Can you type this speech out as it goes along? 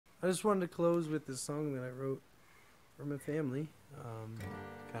I just wanted to close with this song that I wrote for my family.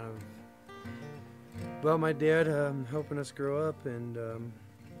 Kind of about my dad helping us grow up, and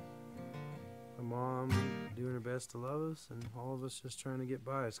my mom doing her best to love us, and all of us just trying to get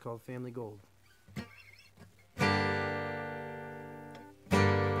by. It's called Family Gold.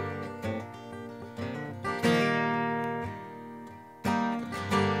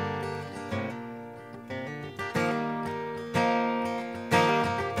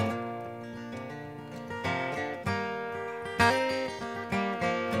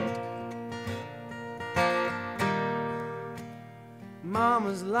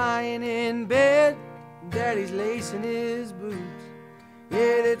 Mama's lying in bed, Daddy's lacing his boots.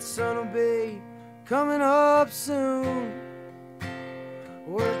 Yeah, that son of a babe coming up soon.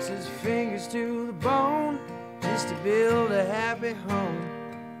 Works his fingers to the bone just to build a happy home.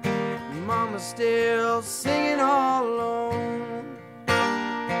 Mama's still singing all alone.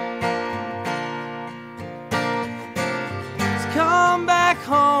 He's come back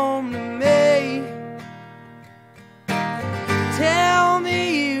home to me. Tell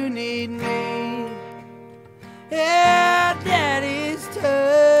me you need me. Yeah, Daddy's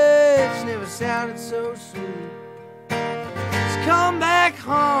touch never sounded so sweet. Just come back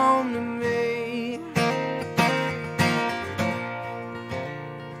home to me.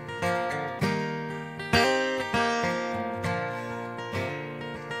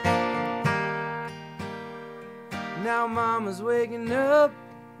 Now Mama's waking up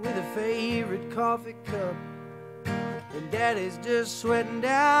with a favorite coffee cup, and Daddy's just sweating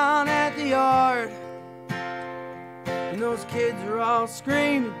down at the yard. And those kids are all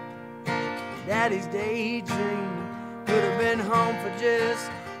screaming, Daddy's daydreaming. Could have been home for just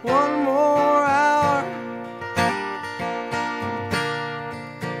one more hour.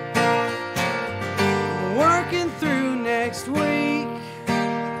 I'm working through next week,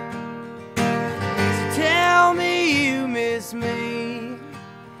 so tell me you miss me.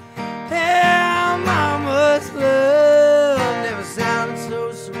 Yeah, Mama's love never sounded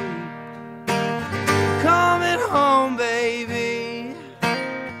so sweet. Coming home, baby.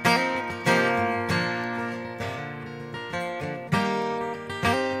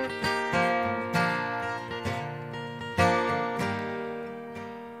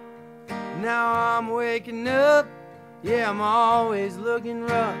 Now I'm waking up, yeah, I'm always looking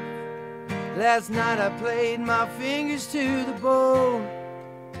rough. Last night I played my fingers to the bone,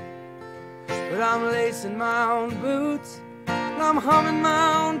 but I'm lacing my own boots, and I'm humming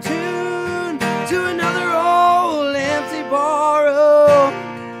my own tune to another old empty barroom.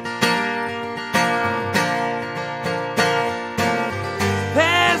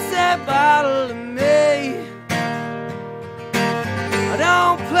 Pass that bottle to me. I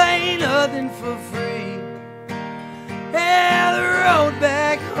don't play nothing for free. Yeah, the road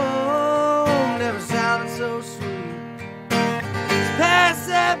back home never sounded so sweet. Just pass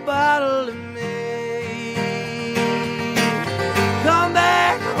that bottle to me. Come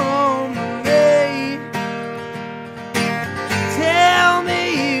back home to me. Tell me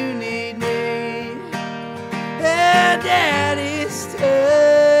you need me. Yeah, Daddy's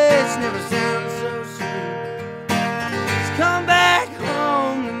touch never sounded so sweet. Just come back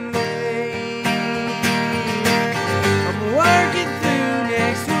home to me. I'm working through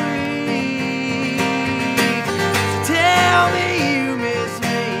next week, so tell me you miss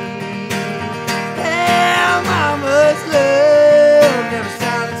me. Yeah, Mama's love never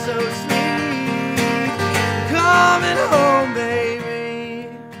sounded so sweet. Coming home, baby.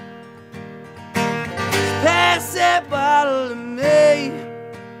 Just pass that bottle to me.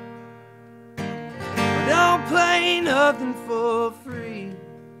 I don't play nothing for free.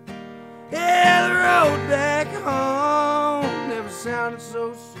 Yeah, the road back home never sounded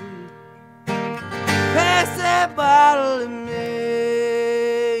so sweet.